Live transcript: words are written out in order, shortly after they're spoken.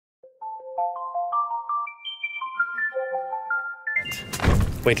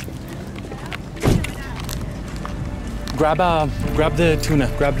Wait. Grab the tuna.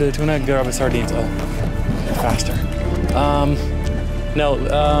 Grab the tuna. Grab the sardines. Oh, faster. No.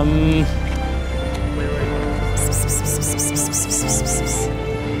 Wait.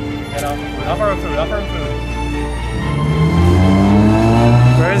 Get up our food.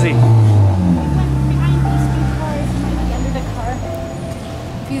 Where is he? Under the car.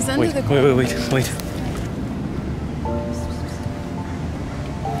 He's under the car. Wait.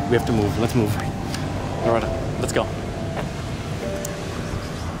 We have to move. Let's move. Loreta, let's go.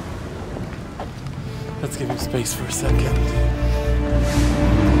 Let's give him space for a second.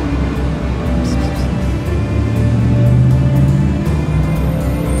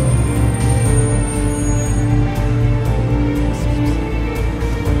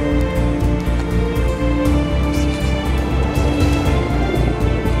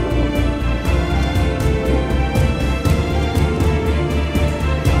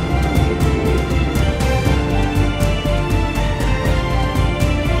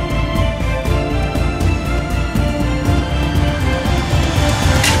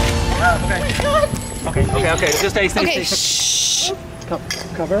 Okay, just stay. Okay, shh.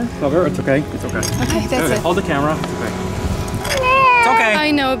 Cover. It's okay. Okay, that's it. Hold the camera. It's okay. It's okay.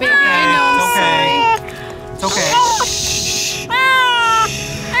 I know, baby. I know. I'm sorry. It's okay.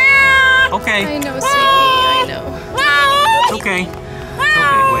 I know, sweetie. I know. It's okay.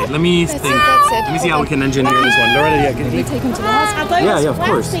 Wait, let me think. That's it. Let me see how we can engineer this one. Loreta, Can we take him to the hospital? I thought it was of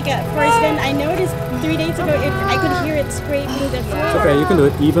course. plastic at first. Then I noticed 3 days ago I could hear it scrape through the floor. It's okay, you can do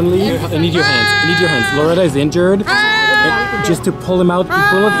it evenly. I need your hands. Loreta is injured. Just to pull him out,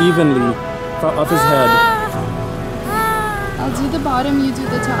 pull it evenly off his head. I'll do the bottom, you do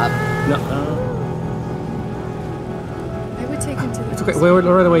the top. No. I would take him to the It's okay. Wait,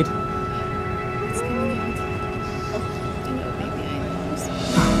 Loreta, wait. It's coming out. I know, baby. I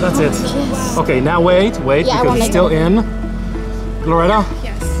know. That's it. Yes. Okay, now wait, because it's still in. Loreta?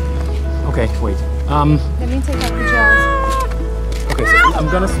 Yes. Okay, wait. Let me take out the jaws. Okay, so I'm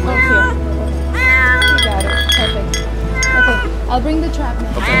gonna Oh, here. You got it. Perfect. Okay, I'll bring the trap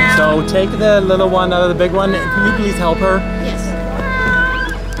now. Okay, so take the little one out of the big one. Can you please help her? Yes.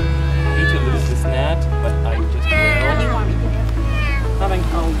 I need to lose this net, but I just will. Coming.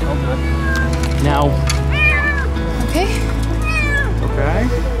 I'll do it. Now. Okay.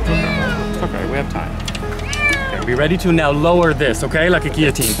 Okay, we have time. Okay, be ready to now lower this, okay? Like a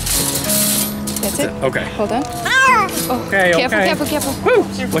guillotine. That's it? Okay. Hold on. Oh, Okay. Careful. Woo!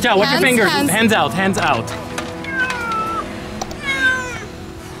 Watch out, watch your fingers. Hands. Hands out.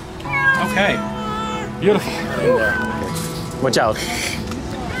 Okay. Beautiful. In there. Watch out.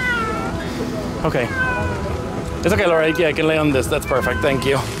 Okay. It's okay, Laura. Yeah, I can lay on this. That's perfect. Thank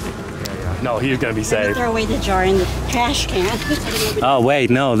you. No, he's gonna be safe. Throw away the jar in the trash can. Oh wait,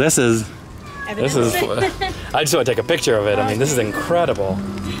 no. This is. I just want to take a picture of it. I mean, this is incredible. Oh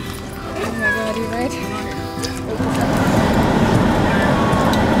my God, you're right.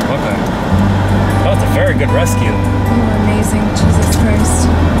 Okay. Oh, it's a very good rescue. You're amazing, Jesus Christ.